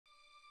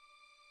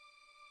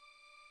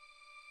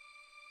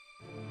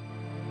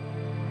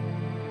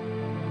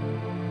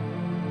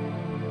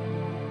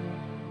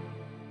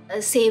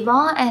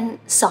Seva and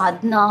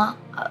sadhana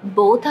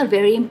both are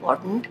very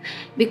important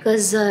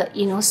because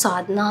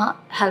sadhana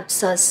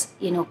helps us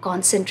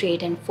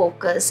concentrate and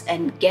focus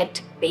and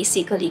get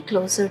basically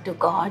closer to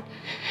God,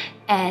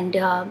 and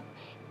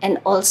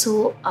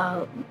also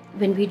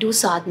when we do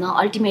sadhana,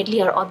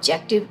 ultimately our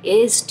objective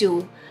is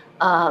to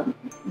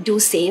do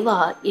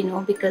seva,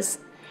 because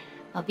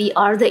we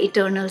are the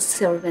eternal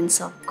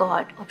servants of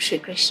God, of Sri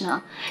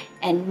Krishna,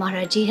 and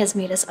Maharaj Ji has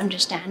made us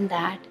understand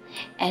that,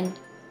 and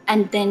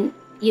then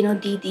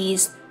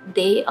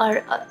they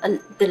are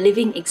the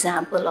living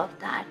example of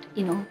that.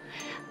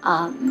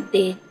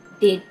 They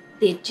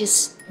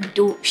just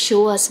do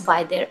show us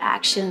by their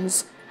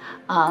actions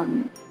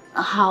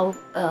how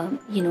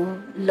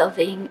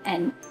loving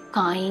and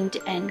kind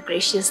and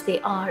gracious they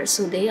are.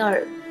 So they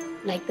are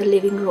like the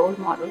living role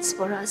models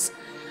for us.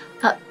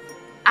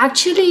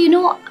 Actually,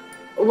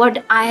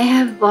 what I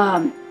have,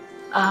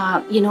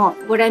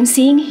 what I'm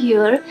seeing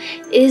here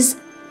is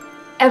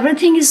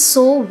everything is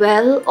so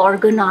well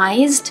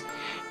organized,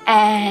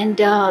 and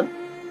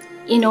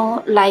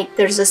like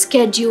there's a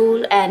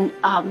schedule, and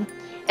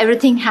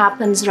everything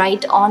happens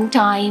right on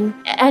time,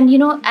 and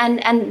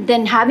and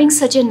then having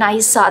such a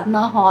nice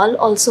sadhana hall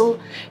also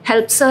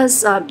helps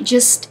us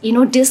just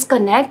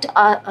disconnect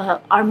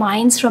our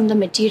minds from the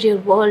material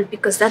world,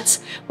 because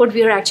that's what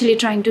we are actually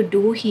trying to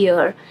do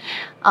here.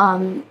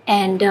 And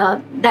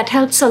that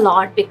helps a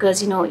lot,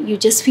 because you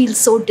just feel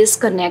so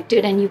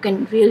disconnected, and you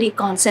can really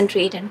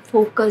concentrate and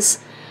focus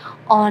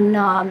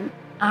on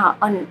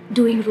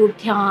doing root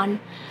dhyan,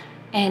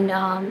 and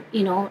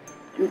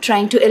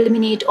trying to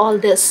eliminate all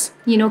this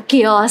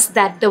chaos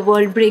that the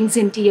world brings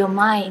into your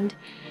mind.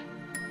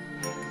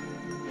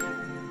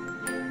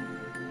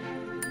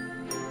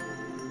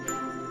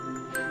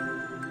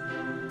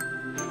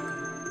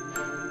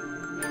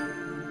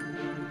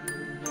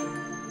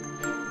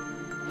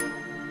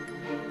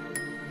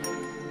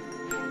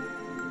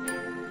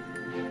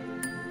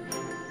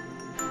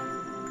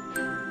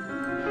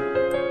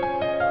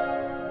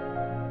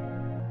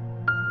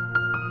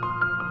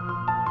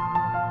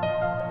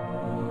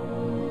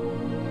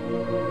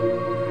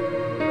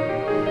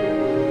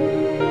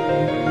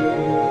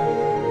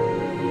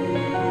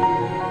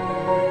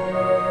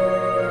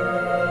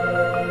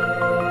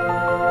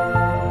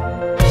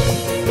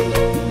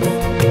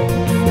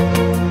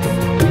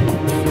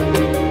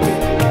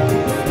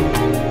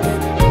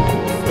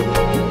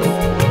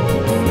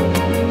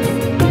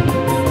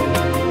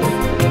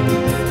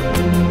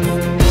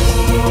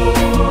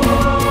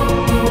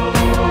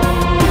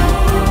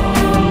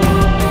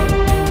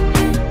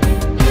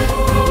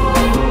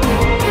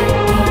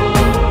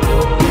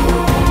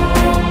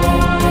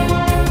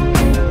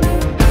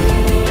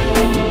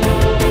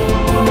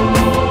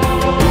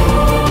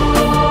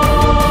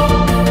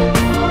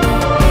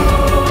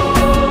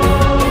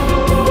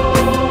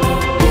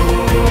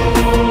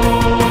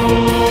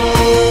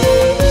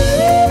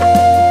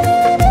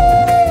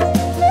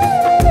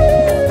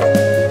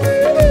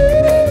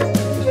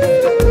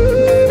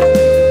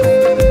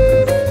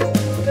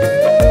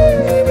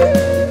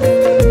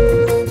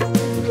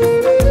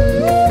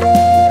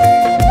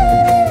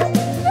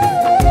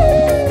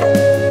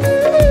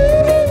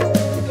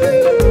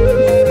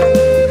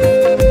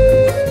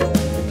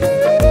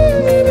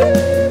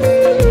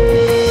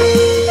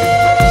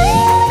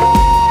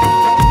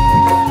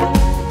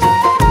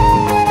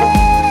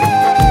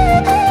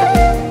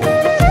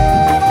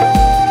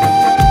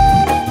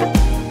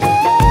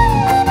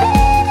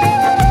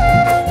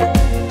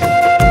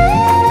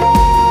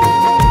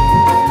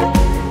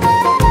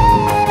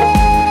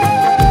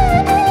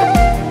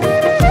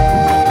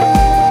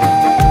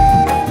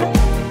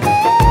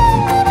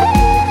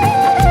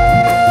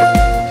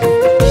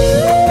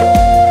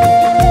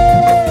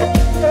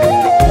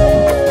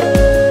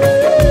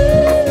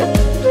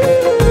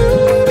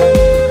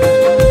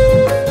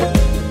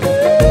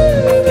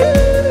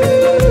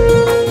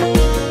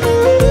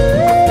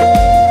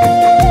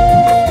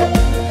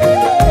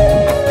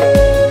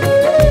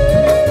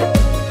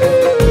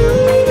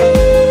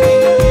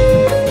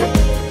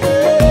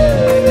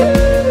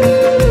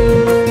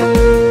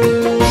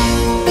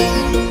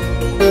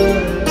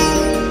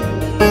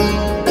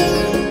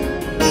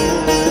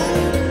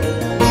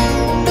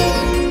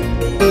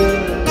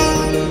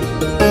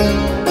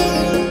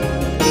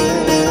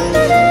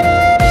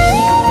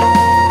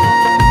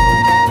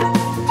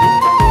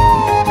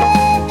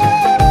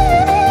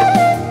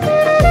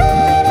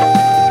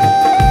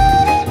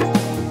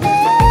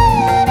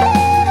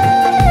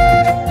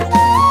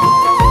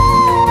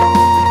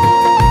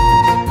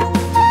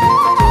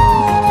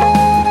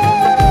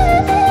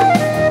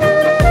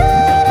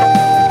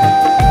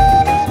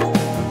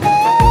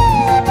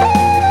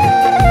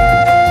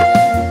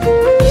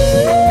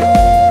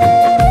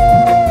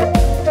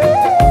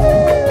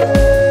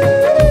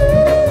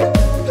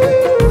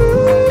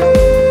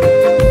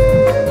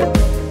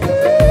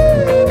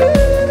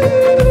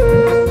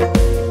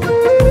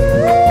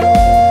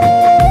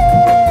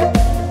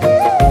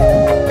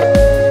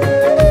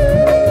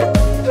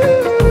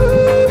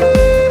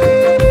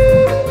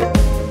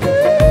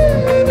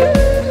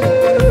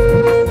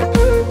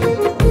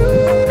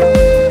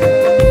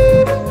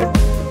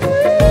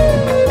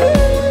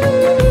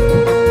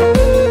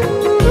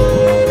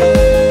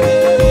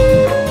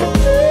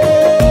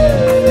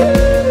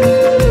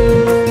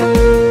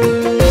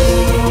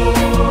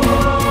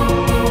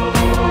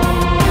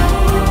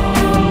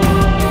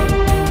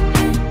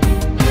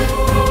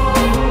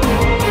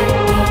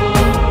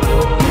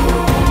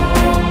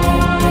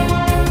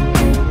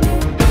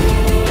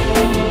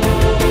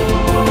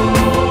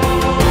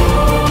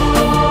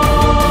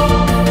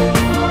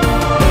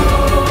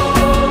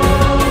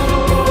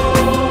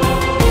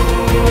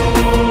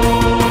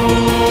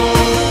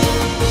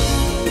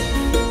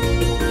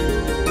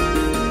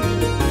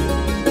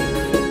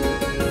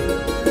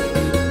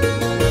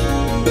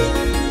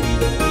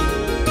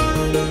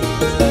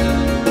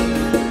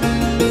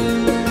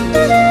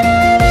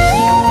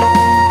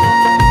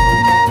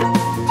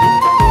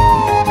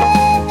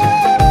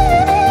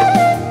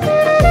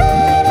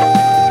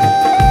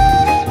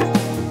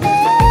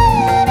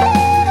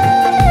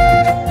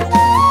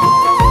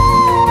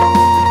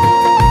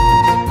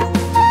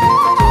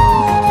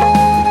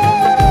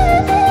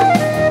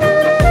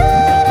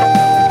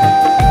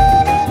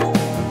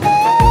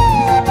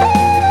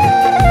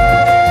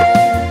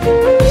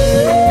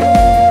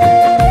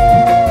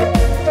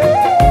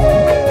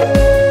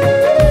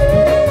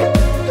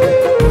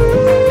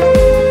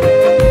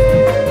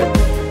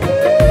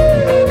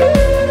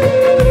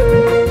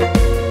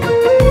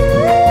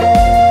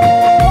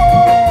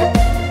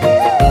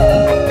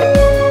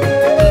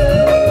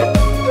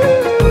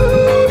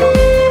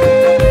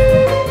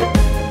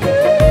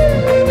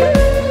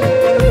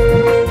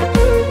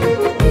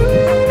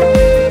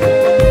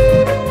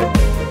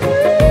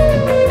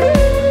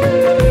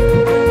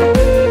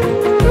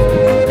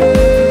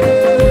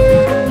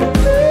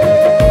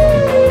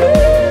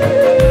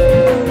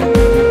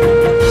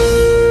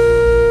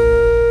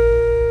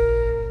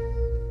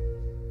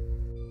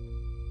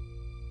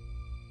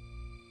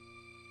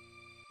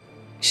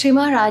 Shri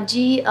Maharaj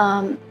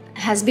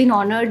has been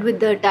honored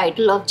with the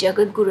title of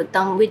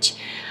Jagadguru, which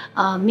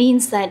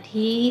means that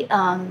he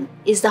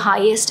is the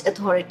highest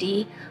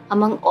authority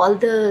among all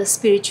the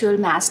spiritual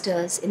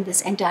masters in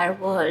this entire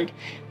world.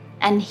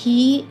 And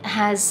he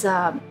has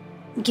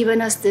given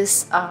us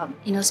this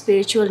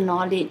spiritual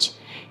knowledge,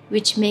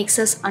 which makes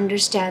us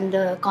understand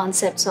the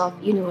concepts of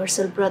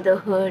universal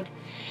brotherhood.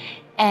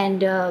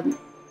 And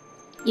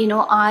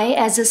I,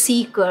 as a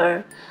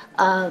seeker,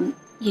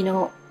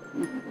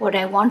 what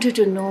I wanted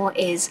to know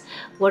is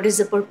what is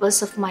the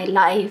purpose of my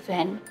life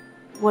and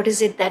what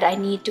is it that I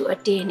need to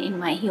attain in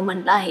my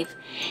human life.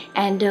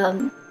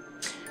 And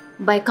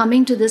by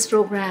coming to this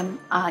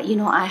program,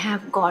 I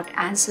have got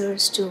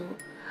answers to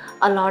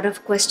a lot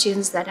of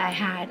questions that I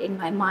had in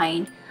my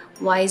mind.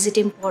 Why is it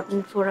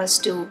important for us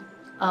to,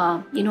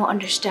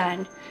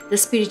 understand the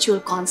spiritual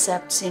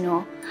concepts,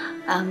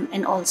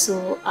 and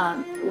also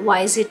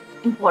why is it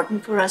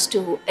important for us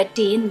to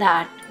attain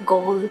that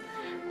goal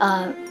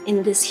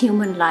in this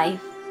human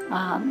life.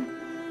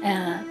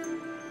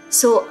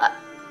 So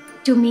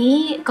to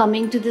me,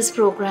 coming to this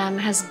program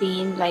has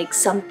been like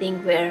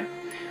something where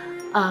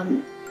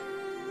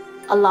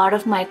a lot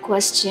of my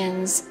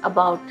questions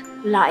about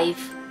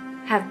life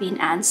have been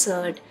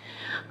answered.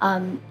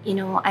 I'm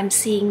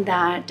seeing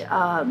that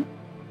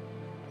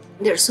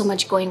there's so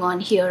much going on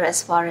here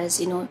as far as,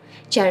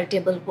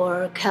 charitable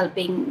work,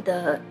 helping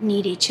the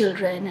needy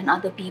children and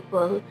other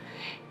people.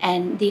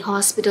 And the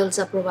hospitals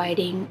are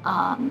providing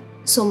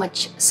so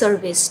much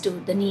service to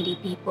the needy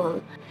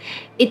people.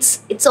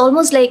 It's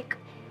almost like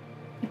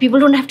people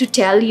don't have to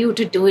tell you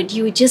to do it.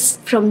 You just,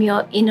 from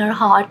your inner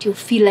heart, you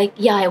feel like,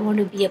 yeah, I want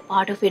to be a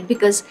part of it.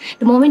 Because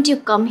the moment you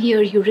come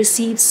here, you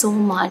receive so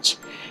much.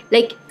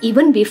 Like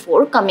even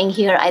before coming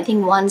here, I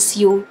think once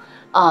you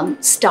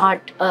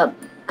start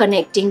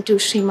connecting to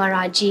Sri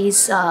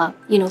Maharaj's,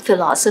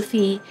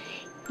 philosophy,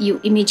 you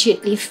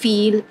immediately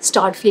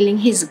start feeling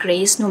his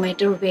grace no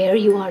matter where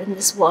you are in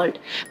this world.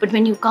 But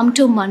when you come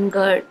to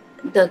Mangadh,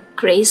 the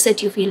grace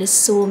that you feel is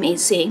so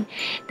amazing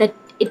that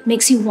it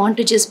makes you want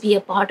to just be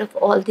a part of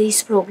all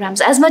these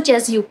programs as much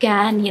as you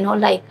can,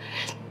 like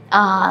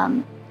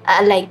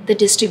the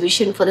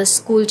distribution for the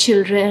school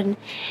children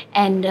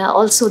and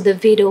also the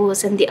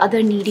widows and the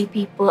other needy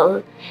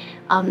people.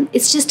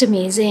 It's just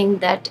amazing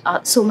that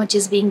so much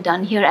is being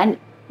done here. And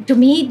to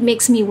me, it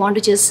makes me want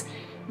to just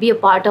be a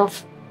part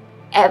of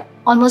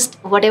almost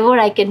whatever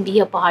I can be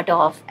a part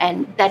of.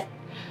 And that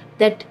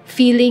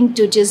feeling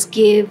to just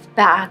give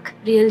back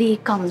really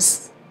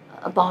comes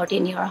about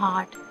in your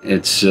heart.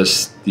 It's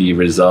just the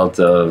result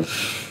of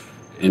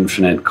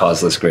infinite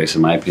causeless grace,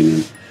 in my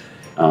opinion.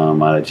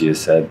 Maharaj has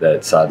said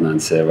that Sadhana and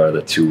Seva are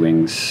the two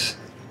wings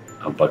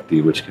of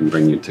bhakti which can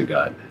bring you to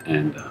God.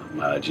 And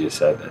Maharaj has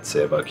said that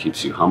Seva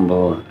keeps you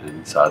humble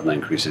and Sadhana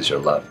increases your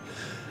love.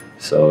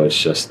 So it's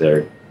just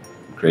their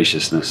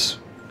graciousness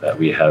that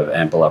we have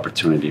ample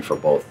opportunity for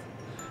both.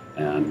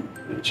 And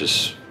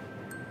just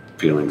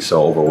feeling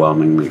so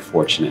overwhelmingly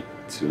fortunate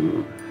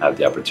to have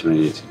the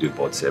opportunity to do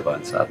both Seva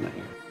and Sadhana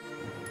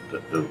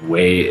here. The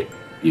way,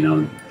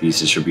 these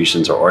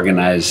distributions are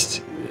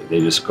organized, they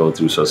just go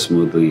through so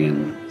smoothly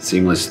and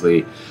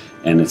seamlessly.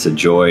 And it's a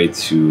joy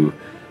to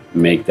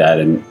make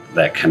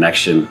that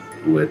connection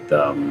with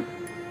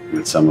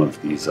some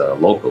of these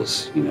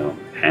locals,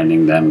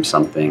 handing them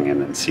something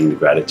and then seeing the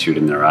gratitude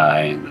in their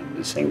eye and then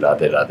just saying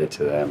Radhe Radhe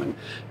to them and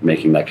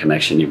making that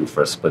connection even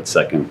for a split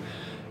second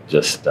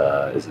just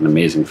is an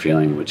amazing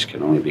feeling which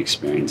can only be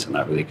experienced and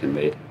not really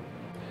conveyed.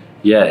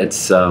 Yeah,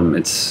 it's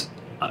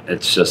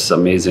just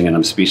amazing, and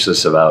I'm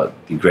speechless about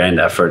the grand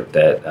effort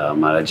that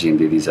Maharaj and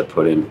Didis have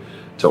put in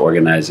to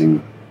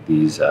organizing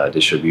these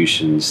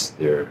distributions.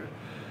 They're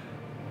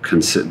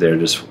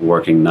just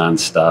working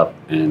nonstop,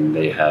 and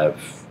they have,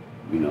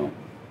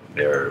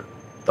 their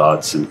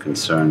thoughts and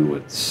concern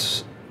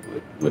with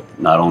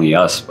not only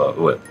us, but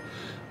with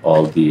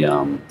all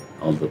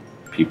the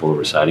people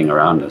residing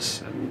around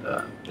us, and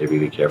they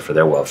really care for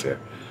their welfare.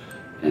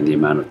 And the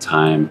amount of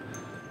time,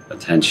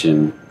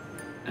 attention,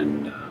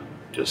 and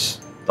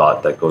just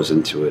thought that goes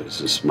into it is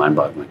just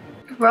mind-boggling.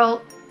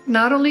 Well,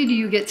 not only do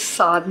you get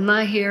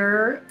sadhana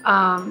here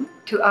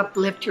to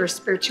uplift your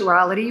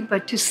spirituality,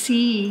 but to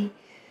see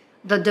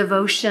the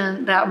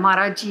devotion that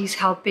Maharaj is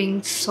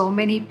helping so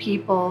many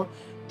people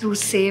through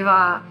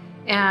seva.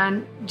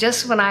 And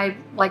just when I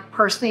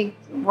personally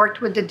worked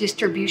with the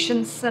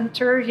distribution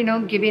center,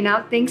 giving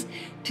out things,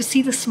 to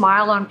see the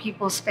smile on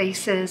people's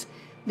faces,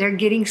 they're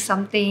getting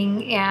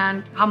something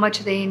and how much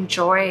they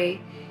enjoy.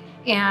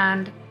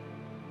 And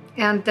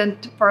then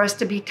for us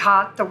to be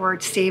taught the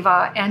word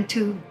seva and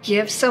to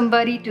give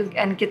somebody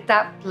and get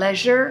that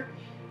pleasure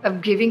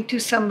of giving to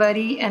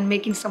somebody and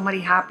making somebody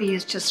happy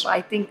is just,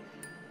 I think,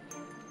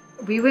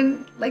 we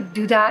wouldn't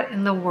do that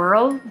in the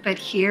world, but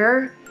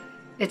here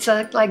it's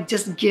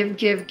just give,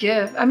 give,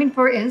 give. I mean,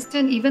 for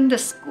instance, even the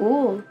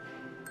school,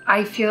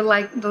 I feel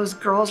like those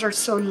girls are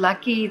so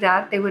lucky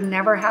that they would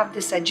never have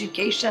this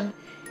education,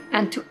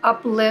 and to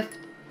uplift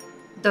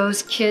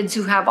those kids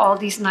who have all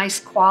these nice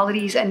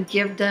qualities and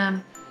give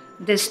them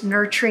this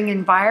nurturing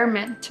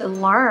environment to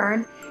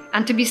learn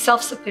and to be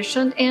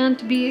self-sufficient and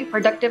to be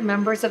productive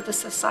members of the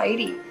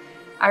society.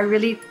 I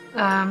really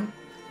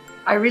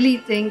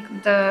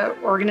think the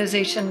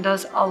organization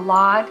does a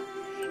lot,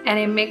 and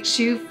it makes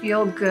you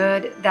feel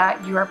good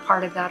that you are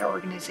part of that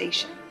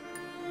organization.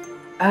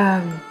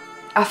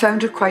 I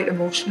found it quite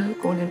emotional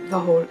going into the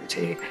hall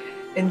today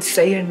and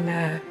seeing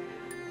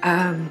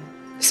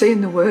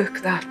the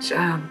work that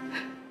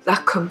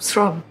comes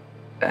from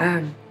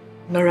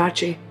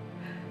Maharaj.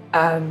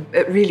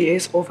 It really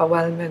is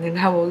overwhelming, and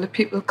how all the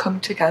people come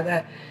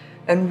together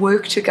and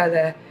work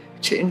together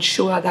to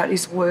ensure that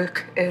his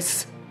work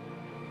is.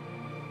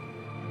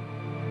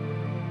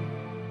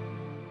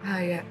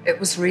 It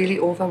was really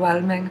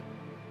overwhelming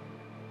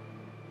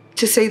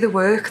to see the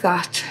work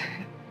that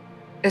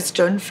is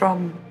done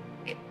from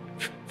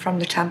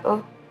the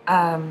temple,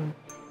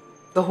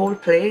 the whole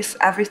place,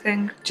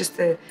 everything, just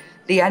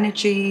the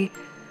energy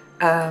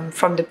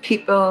from the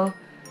people,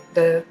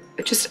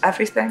 just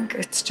everything.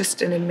 It's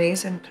just an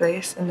amazing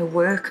place, and the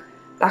work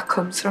that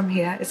comes from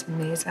here is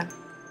amazing.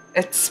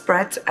 It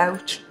spreads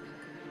out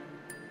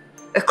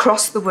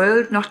across the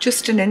world, not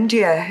just in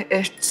India.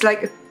 It's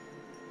like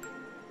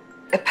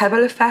a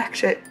pebble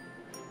effect,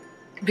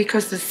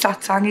 because the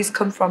satsangis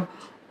come from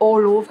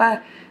all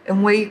over,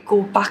 and we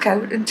go back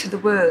out into the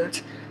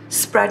world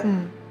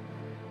spreading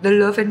the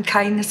love and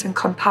kindness and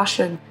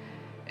compassion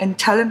and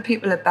telling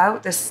people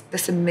about this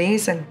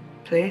amazing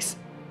place.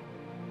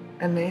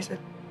 Amazing.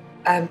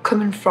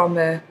 Coming from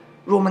a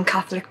Roman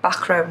Catholic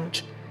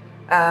background,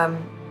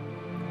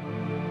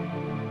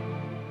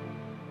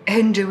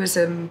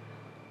 Hinduism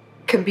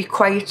can be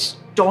quite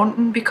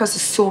daunting because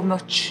there's so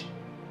much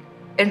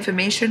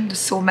information, there's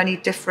so many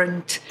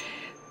different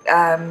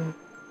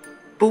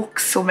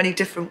books, so many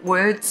different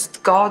words,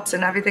 gods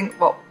and everything,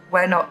 what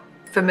we're not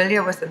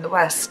familiar with in the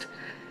West.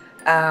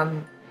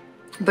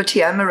 But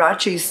here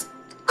Maharaj's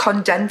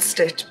condensed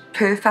it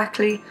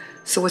perfectly,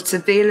 so it's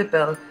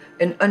available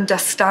and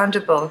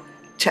understandable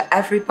to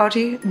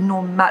everybody,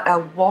 no matter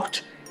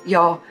what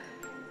your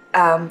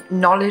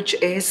knowledge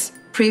is,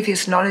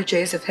 previous knowledge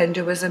is of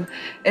Hinduism,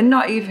 and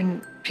not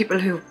even people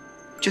who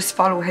just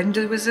follow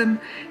Hinduism.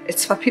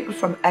 It's for people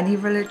from any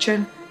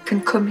religion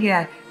can come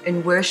here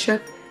and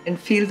worship and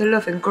feel the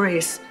love and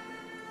grace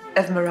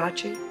of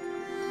Maharaj.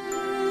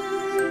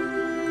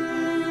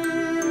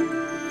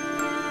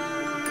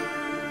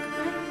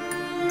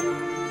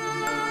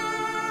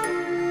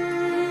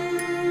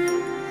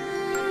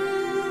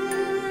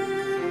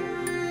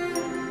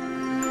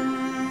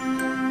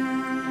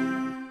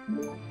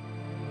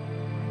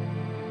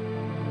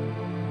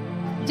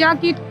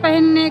 Jacket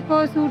पहनने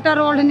को, sweater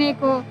ओढ़ने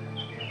को,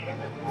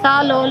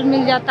 साल ओल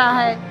मिल जाता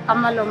है,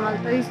 कम्बल उम्बल,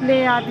 तो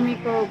इसलिए आदमी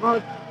को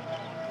बहुत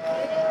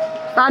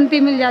शांति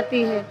मिल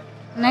जाती है।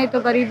 नहीं तो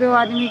गरीबों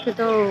आदमी को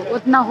तो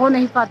उतना हो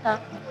नहीं पाता,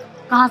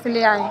 कहाँ से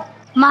ले आए।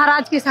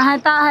 महाराज की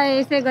सहायता है,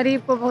 ऐसे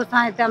गरीब को बहुत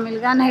सहायता मिल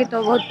गया, नहीं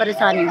तो बहुत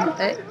परेशानी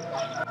होता है।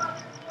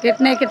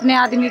 कितने कितने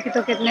आदमी की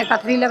तो कितने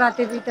कथरी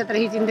लगाते बीतत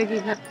रही जिंदगी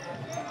भर।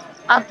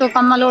 अब तो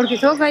कम्बल ओढ़ के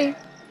सो गई,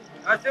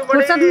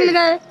 फुर्सत मिल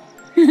गए।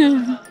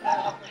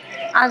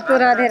 आज तो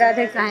राधे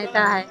राधे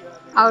सहायता है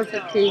और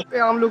सब ठीक।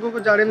 आम लोगों को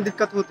जाने में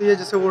दिक्कत होती है,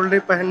 जैसे ओढ़ने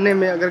पहनने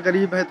में। अगर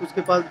गरीब है तो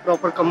उसके पास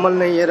प्रॉपर कम्बल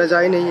नहीं है,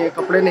 रजाई नहीं है,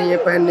 कपड़े नहीं है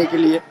पहनने के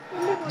लिए।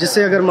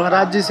 जिससे अगर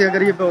महाराज जी से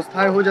अगर ये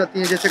व्यवस्थाएं हो जाती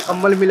हैं, जैसे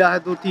कम्बल मिला है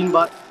 2-3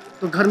 बार,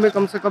 तो घर में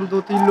कम से कम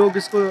 2-3 लोग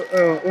इसको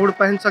ओढ़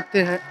पहन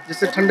सकते हैं,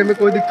 जिससे ठंड में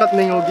कोई दिक्कत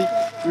नहीं होगी।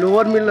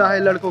 लोअर मिल रहा है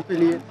लड़कों के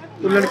लिए,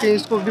 तो लड़के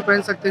इसको भी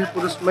पहन सकते हैं।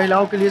 पुरुष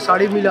महिलाओं के लिए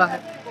साड़ी मिला है,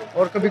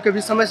 और कभी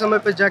कभी समय समय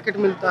पर जैकेट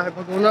मिलता है,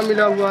 भगोना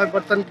मिला हुआ है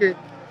बर्तन के,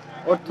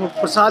 और तो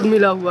प्रसाद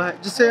मिला हुआ है,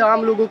 जिससे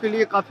आम लोगों के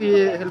लिए काफ़ी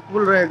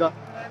हेल्पफुल रहेगा।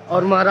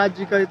 और महाराज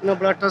जी का इतना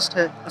बड़ा ट्रस्ट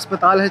है,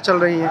 अस्पताल है चल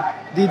रही हैं।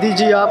 दीदी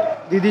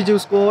जी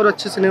उसको और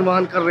अच्छे से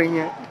निर्वहन कर रही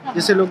हैं,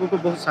 जिससे लोगों को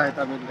बहुत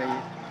सहायता मिल रही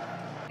है।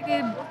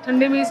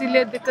 ठंडी में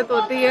इसीलिए दिक्कत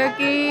होती है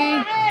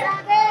कि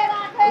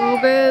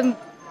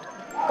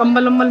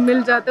कंबल उम्बल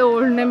मिल जाते,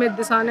 ओढ़ने में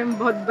दिसाने में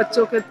बहुत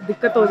बच्चों के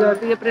दिक्कत हो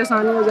जाती है,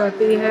 परेशानी हो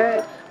जाती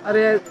है।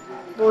 अरे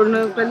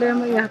ओढ़ने के लिए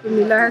हमें यहाँ पे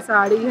मिला है,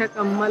 साड़ी है,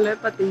 कम्बल है,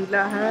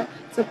 पतीला है,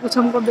 सब कुछ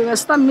हमको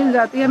व्यवस्था मिल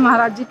जाती है।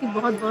 महाराज जी की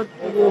बहुत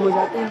वो हो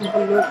जाती है,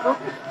 हम लोग को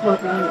बहुत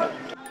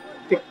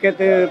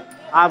दिक्कत।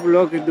 आप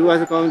लोग दुआ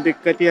से कौन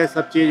दिक्कत है,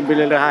 सब चीज़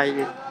मिल रहा है।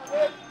 ये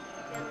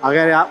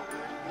अगर आप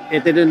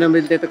इतने न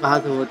मिलते तो कहाँ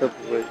से हो, तो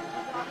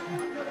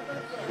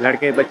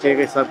लड़के बच्चे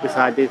के सबकी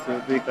शादी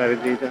भी कर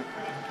दी, तो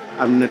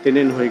अब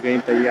नतनीन हो गई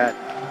तैयार।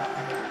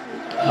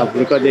 अब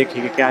उनका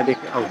देखेंगे क्या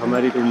देखे, अब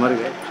हमारी तो उम्र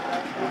गई,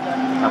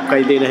 अब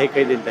कई दिन है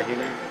कई दिन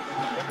रहेंगे।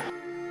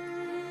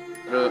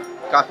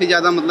 काफ़ी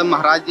ज़्यादा मतलब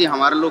महाराज जी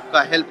हमारे लोग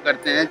का हेल्प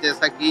करते हैं,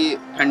 जैसा कि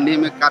ठंडी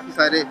में काफ़ी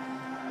सारे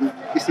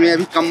इसमें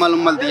अभी कम्बल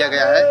उम्बल दिया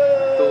गया है।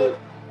 तो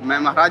मैं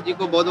महाराज जी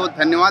को बहुत बहुत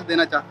धन्यवाद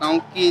देना चाहता हूँ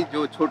कि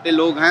जो छोटे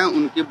लोग हैं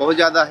उनकी बहुत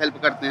ज़्यादा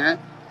हेल्प करते हैं,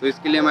 तो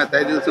इसके लिए मैं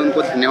तहे दिल से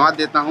उनको धन्यवाद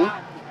देता हूँ।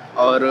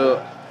 और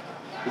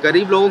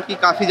गरीब लोगों की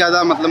काफ़ी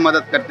ज़्यादा मतलब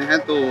मदद करते हैं,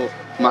 तो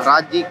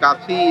महाराज जी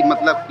काफ़ी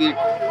मतलब कि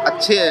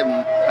अच्छे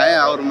हैं,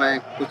 और मैं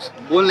कुछ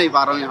बोल नहीं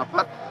पा रहा हूँ यहाँ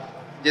पर।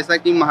 जैसा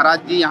कि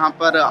महाराज जी यहाँ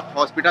पर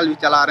हॉस्पिटल भी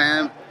चला रहे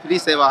हैं, फ्री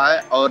सेवा है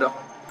और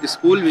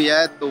स्कूल भी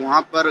है, तो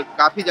वहाँ पर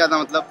काफ़ी ज़्यादा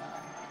मतलब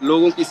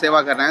लोगों की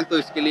सेवा कर रहे हैं। तो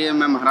इसके लिए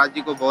मैं महाराज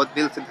जी को बहुत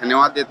दिल से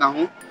धन्यवाद देता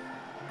हूँ।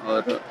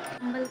 और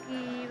कंबल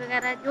की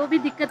वगैरह जो भी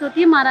दिक्कत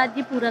होती है महाराज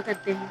जी पूरा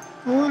करते हैं,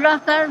 पूरा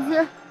कर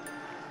दिया,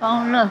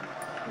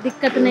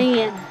 दिक्कत नहीं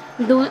है।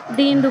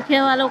 दीन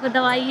दुखिया वालों को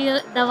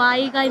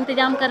दवाई का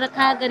इंतजाम कर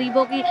रखा है,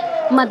 गरीबों की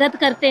मदद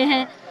करते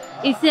हैं।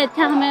 इससे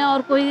अच्छा हमें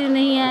और कोई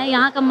नहीं है।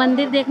 यहाँ का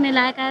मंदिर देखने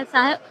लायक है।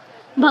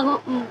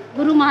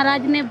 गुरु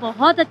महाराज ने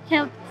बहुत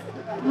अच्छा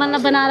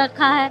मतलब बना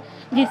रखा है,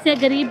 जिससे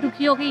गरीब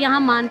दुखियों की यहाँ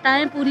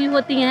मानताएं पूरी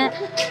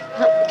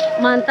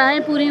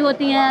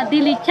होती हैं।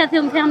 दिल इच्छा से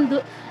उनसे हम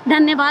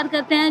धन्यवाद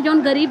करते हैं जो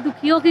उन गरीब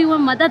दुखियों की वो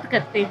मदद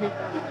करते हैं।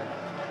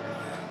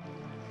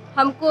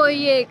 हमको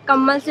ये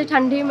कम्बल से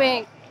ठंडी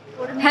में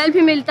हेल्प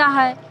मिलता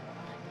है,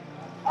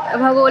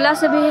 भगोला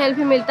से भी हेल्प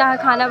मिलता है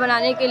खाना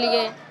बनाने के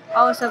लिए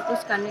और सब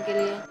कुछ करने के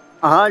लिए।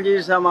 हाँ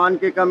जी, सामान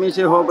की कमी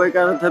से हो गई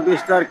कर था,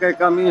 बिस्तर की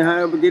कमी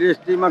है, अब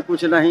गृहस्थी में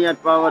कुछ नहीं अट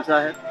पावत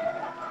है,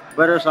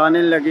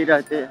 परेशानी लगी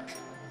रहते।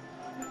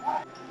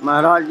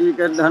 महाराज जी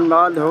के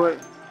धन्यवाद हो,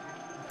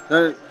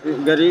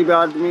 तो गरीब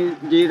आदमी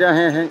जी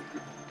रहे हैं,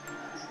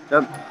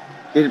 तब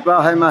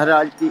कृपा है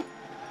महाराज की।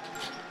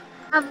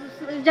 अब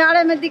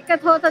जाड़े में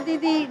दिक्कत हो तो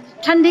दीदी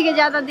ठंडी के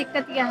ज़्यादा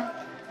दिक्कत यह है,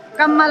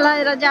 कम्बल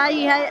है,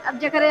 रजाई है, अब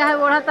जकरे है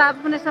ओढ़ा था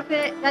अपने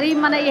सबके गरीब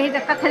मने यही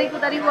दिक्कत है,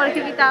 उधरी ओढ़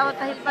के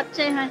बितावत है।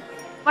 बच्चे हैं,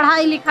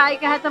 पढ़ाई लिखाई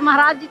का है, तो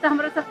महाराज जी तो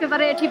हमारे सबके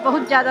बड़े एठी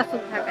बहुत ज़्यादा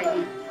सुविधा कही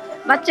है।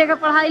 बच्चे का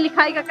पढ़ाई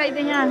लिखाई का कह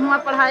दी हैं, हुआ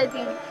पढ़ाई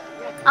दी,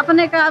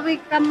 अपने का अभी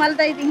कम्बल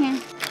दे दी हैं,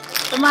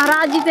 तो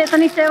महाराज जी तो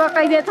इतनी सेवा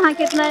कह देते हैं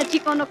कि इतना अच्छी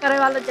कोनो करे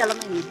वाला जल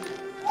में नहीं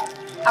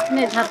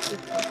अपने धरती।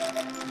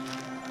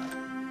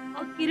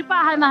 और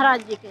कृपा है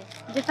महाराज जी के,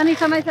 जितनी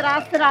समय से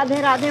रात से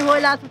राधे राधे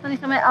होला उतनी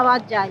समय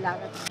आवाज़ जाए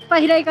लागत।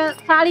 पहले का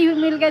साड़ी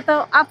मिल गई तो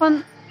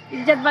अपन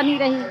इज्जत बनी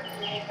रही,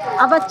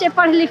 अब बच्चे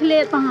पढ़ लिख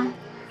लेते हैं,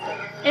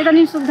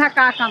 इतनी सुविधा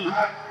का कम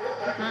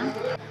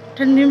है।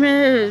 ठंडी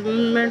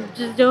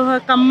में जो है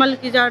कम्बल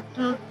की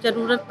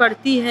ज़रूरत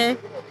पड़ती है,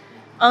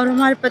 और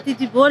हमारे पति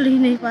जी बोल ही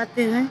नहीं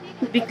पाते हैं,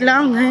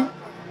 विकलांग हैं,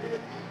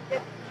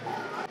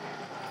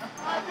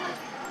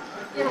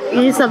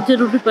 ये सब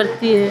जरूरी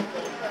पड़ती है।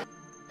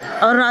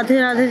 और राधे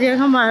राधे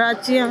जगह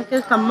महाराज जी यहाँ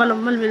के कम्बल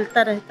उम्बल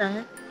मिलता रहता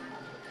है।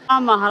 हाँ,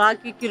 महाराज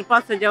की कृपा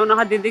से जो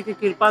नहा, दीदी की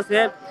कृपा से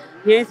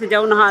यहीं से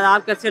जो नहा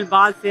आपके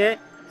आशीर्वाद से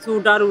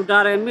सूडर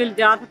उडर मिल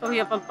जाता तो ये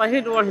अपन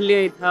पहिर ओढ़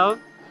ले था।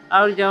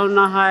 और जो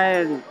नहा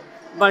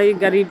बड़ी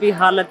गरीबी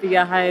हालत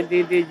यह है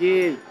दीदी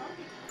जी,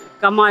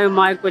 कमाई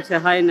उमाई कुछ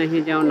है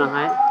नहीं जो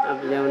नहा।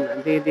 अब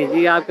जो दीदी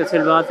जी आपके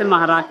आशीर्वाद से,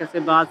 महाराज के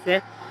आशीर्वाद से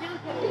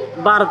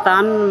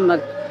बर्तन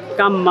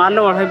कम्बल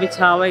ओढ़े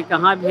बिछावे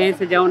कहाँ भी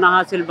से जो नहा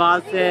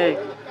आशीर्वाद से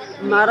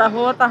हमारा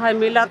होता है,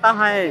 मिलता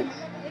है।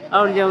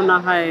 और जो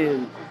नहा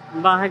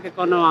बाहर के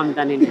कोनो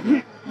आमदनी नहीं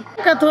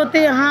दिक्कत होती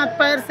है, हाथ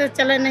पैर से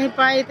चले नहीं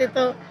पाए थे,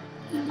 तो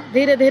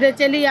धीरे धीरे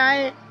चली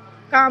आए,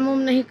 काम उम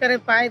नहीं कर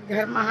पाए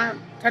घर में।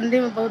 ठंडी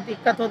में बहुत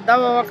दिक्कत हो, दवा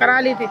ववा करा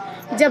ली थी,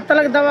 जब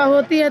तक दवा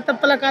होती है तब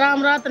तक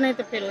आराम रात, नहीं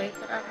तो फिर वही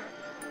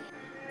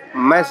करा।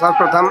 मैं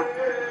सर्वप्रथम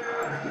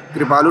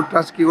कृपालु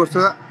ट्रस्ट की ओर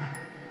से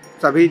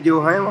सभी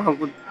जो हैं वहाँ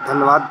को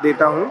धन्यवाद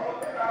देता हूँ।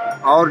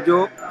 और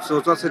जो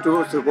सोशल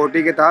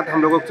सिक्योरिटी के तहत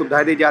हम लोगों को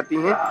सुविधाएं दी जाती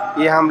हैं,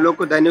 ये हम लोग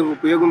को दैनिक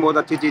उपयोग में बहुत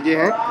अच्छी चीज़ें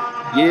हैं,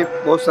 ये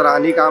बहुत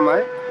सराहनीय काम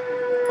है।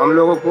 हम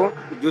लोगों को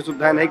जो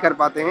सुविधाएं नहीं कर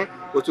पाते हैं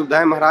वो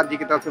सुविधाएं महाराज जी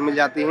की तरफ से मिल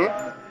जाती हैं,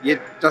 ये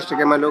ट्रस्ट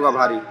के मैं लोग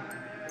आभारी हूँ।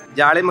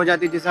 जाड़े में हो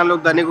जाती है, जैसे हम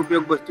लोग दैनिक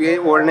उपयोग वस्तुएं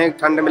ओढ़ने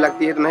ठंड में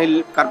लगती है तो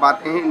नहीं कर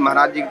पाते हैं,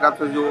 महाराज जी की तरफ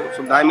से जो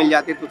सुविधाएं मिल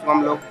जाती है तो उसको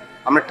हम लोग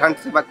अपने ठंड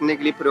से बचने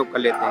के लिए प्रयोग कर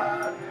लेते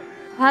हैं।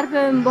 घर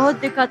पे बहुत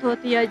दिक्कत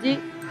होती है जी,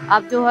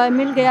 अब जो है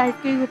मिल गया है,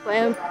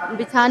 इसकी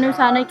बिछाने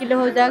उछाने के लिए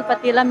हो जाएगा,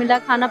 पतीला मिला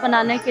खाना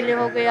बनाने के लिए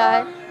हो गया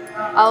है,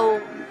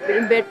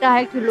 और बेटा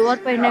है कि लोअर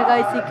पहनेगा,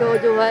 इसी को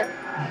जो है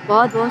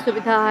बहुत बहुत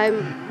सुविधा है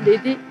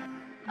दीदी।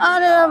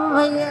 अरे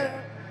भैया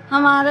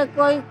हमारे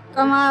कोई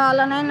कमाए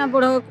वाला नहीं ना,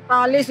 बुढ़ो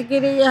पालिश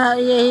गिरी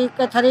है, यही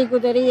कथरी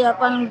गुदरी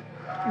अपन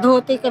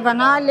धोती के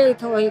बना ले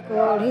थे, वही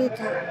को ओढ़ी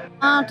थे।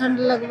 हाँ, ठंड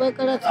लगबे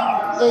करे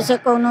थे, जैसे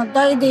कोनो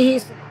दई दी,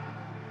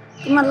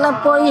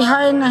 मतलब कोई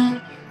है नहीं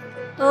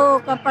तो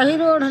कपही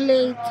ओढ़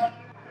ले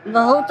थे।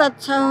 बहुत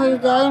अच्छा हो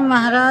जाए,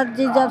 महाराज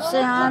जी जब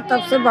से आए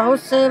तब से बहुत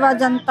सेवा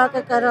जनता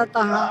के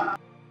करता है,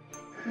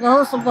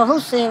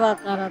 बहुत सेवा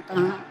करता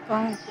है।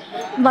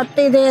 कहूँ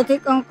बत्ती दे थी,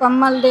 कहूँ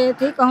कम्बल दे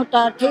थी, कहूँ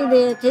टाठी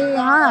दे थी,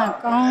 हाँ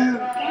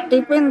कहूँ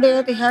टिफिन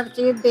दे थी, हर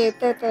चीज़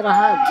देते तो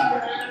रहा थी।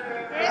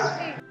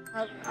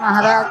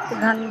 महाराज को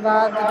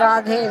धन्यवाद,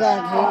 राधे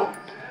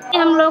राधे।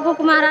 हम लोगों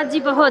को महाराज जी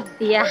बहुत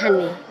दिया है,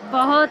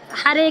 बहुत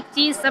हर एक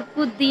चीज़ सब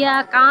कुछ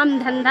दिया, काम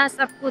धंधा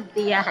सब कुछ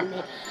दिया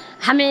है,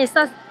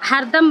 हमेशा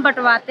हरदम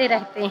बंटवाते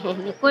रहते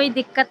हैं, कोई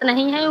दिक्कत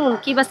नहीं है,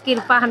 उनकी बस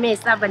कृपा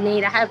हमेशा बनी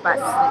रहा।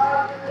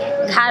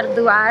 बस घर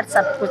द्वार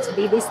सब कुछ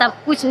दीदी,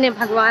 सब कुछ ने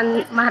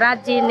भगवान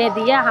महाराज जी ने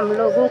दिया हम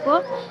लोगों को,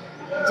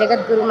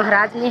 जगत गुरु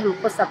महाराज ने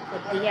हमको सब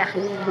कुछ दिया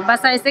है।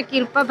 बस ऐसे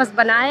कृपा बस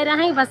बनाए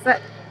रहें, बस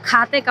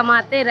खाते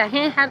कमाते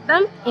रहें,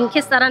 हरदम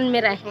इनके शरण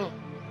में रहें।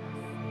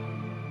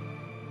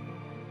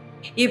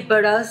 ये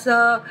बड़ा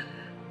सा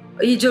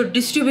ये जो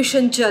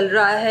डिस्ट्रीब्यूशन चल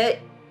रहा है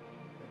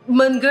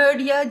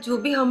मनगढ़ या जो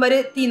भी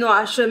हमारे तीनों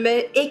आश्रम में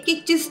एक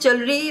एक चीज़ चल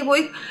रही है वो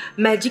एक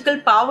मैजिकल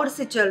पावर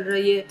से चल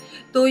रही है।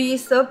 तो ये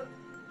सब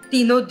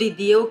तीनों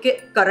दीदियों के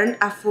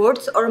करंट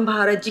एफर्ट्स और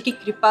महाराज जी की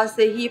कृपा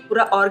से ही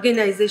पूरा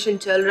ऑर्गेनाइजेशन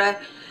चल रहा है।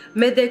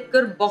 मैं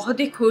देखकर बहुत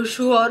ही खुश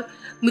हूँ और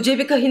मुझे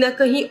भी कहीं ना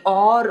कहीं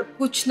और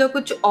कुछ ना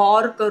कुछ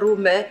और करूँ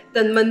मैं,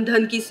 तन मन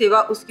धन की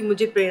सेवा, उसकी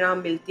मुझे प्रेरणा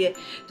मिलती है।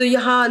 तो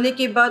यहाँ आने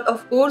के बाद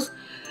ऑफ कोर्स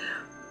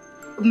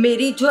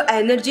मेरी जो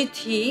एनर्जी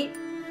थी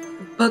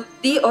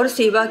भक्ति और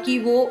सेवा की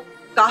वो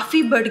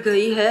काफ़ी बढ़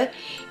गई है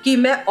कि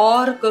मैं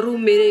और करूँ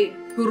मेरे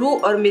गुरु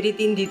और मेरी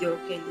 3 दीदियों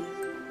के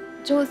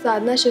लिए। जो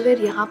साधना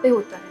शिविर यहाँ पे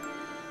होता है,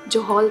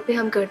 जो हॉल पे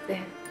हम करते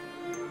हैं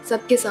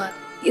सबके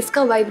साथ,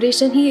 इसका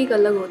वाइब्रेशन ही एक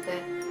अलग होता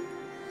है।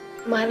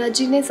 महाराज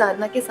जी ने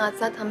साधना के साथ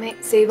साथ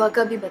हमें सेवा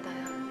का भी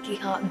बताया कि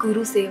हाँ,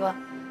 गुरु सेवा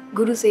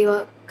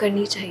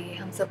करनी चाहिए,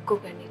 हम सबको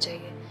करनी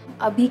चाहिए।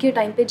 अभी के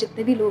टाइम पे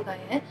जितने भी लोग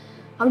आए हैं,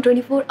 हम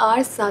 24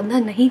 आवर्स साधना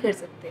नहीं कर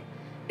सकते,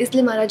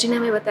 इसलिए महाराज जी ने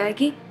हमें बताया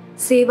कि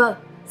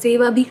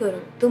सेवा भी करो।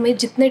 तुम्हें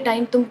जितने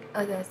टाइम तुम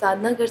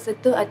साधना कर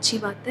सकते हो अच्छी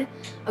बात है,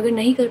 अगर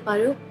नहीं कर पा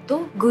रहे हो तो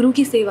गुरु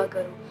की सेवा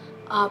करो।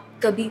 आप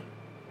कभी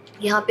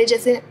यहाँ पे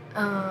जैसे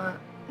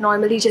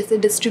नॉर्मली जैसे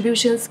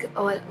डिस्ट्रीब्यूशंस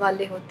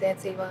वाले होते हैं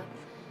सेवा,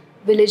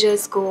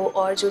 विलेजर्स को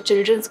और जो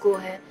चिल्ड्रंस को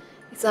हैं,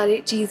 सारी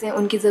चीज़ें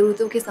उनकी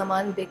ज़रूरतों के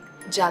सामान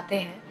बिक जाते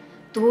हैं,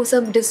 तो वो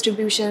सब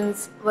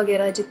डिस्ट्रीब्यूशंस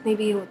वगैरह जितने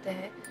भी होते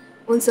हैं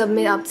उन सब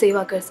में आप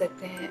सेवा कर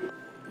सकते हैं।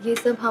 ये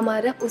सब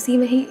हमारा उसी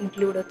में ही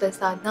इंक्लूड होता है,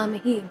 साधना में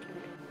ही इंक्लूड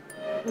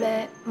होता है।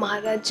 मैं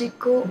महाराज जी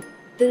को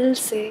दिल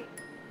से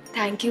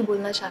थैंक यू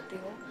बोलना चाहती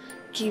हूँ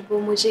कि वो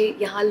मुझे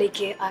यहाँ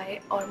लेके आए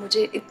और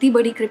मुझे इतनी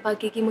बड़ी कृपा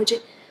की कि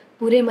मुझे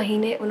पूरे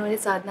महीने उन्होंने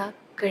साधना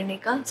करने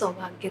का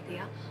सौभाग्य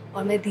दिया।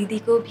 और मैं दीदी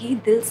को भी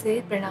दिल से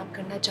प्रणाम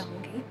करना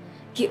चाहूँगी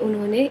कि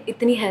उन्होंने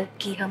इतनी हेल्प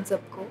की हम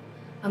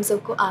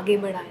सबको आगे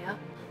बढ़ाया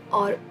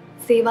और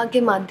सेवा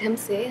के माध्यम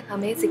से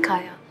हमें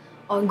सिखाया,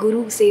 और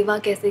गुरु सेवा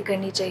कैसे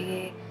करनी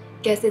चाहिए,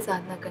 कैसे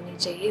साधना करनी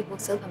चाहिए, वो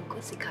सब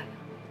हमको सिखाया।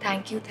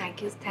 Thank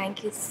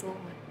you so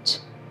much.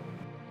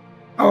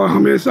 और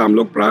हमेशा हम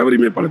लोग प्राइमरी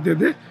में पढ़ते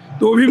थे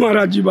तो भी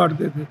महाराज जी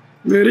बांटते थे।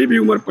 मेरी भी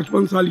उम्र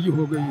 55 साल की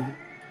हो गई है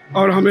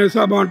और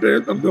हमेशा बांटे,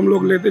 तब हम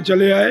लोग लेते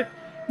चले आए।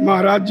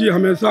 महाराज जी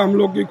हमेशा हम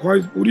लोग की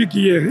ख्वाहिश पूरी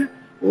किए हैं,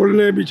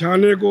 ओढ़ने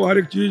बिछाने को, हर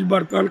एक चीज़,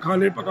 बर्तन,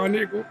 खाने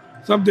पकाने को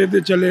सब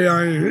देते चले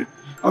आए हैं।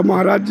 और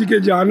महाराज जी के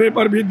जाने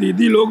पर भी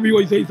दीदी लोग भी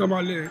वैसे ही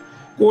संभाले हैं,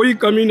 कोई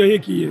कमी नहीं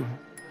किए हैं।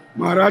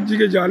 महाराज जी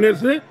के जाने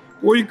से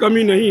कोई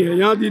कमी नहीं है,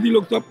 यहाँ दीदी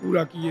लोग सब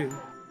पूरा किए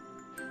हैं।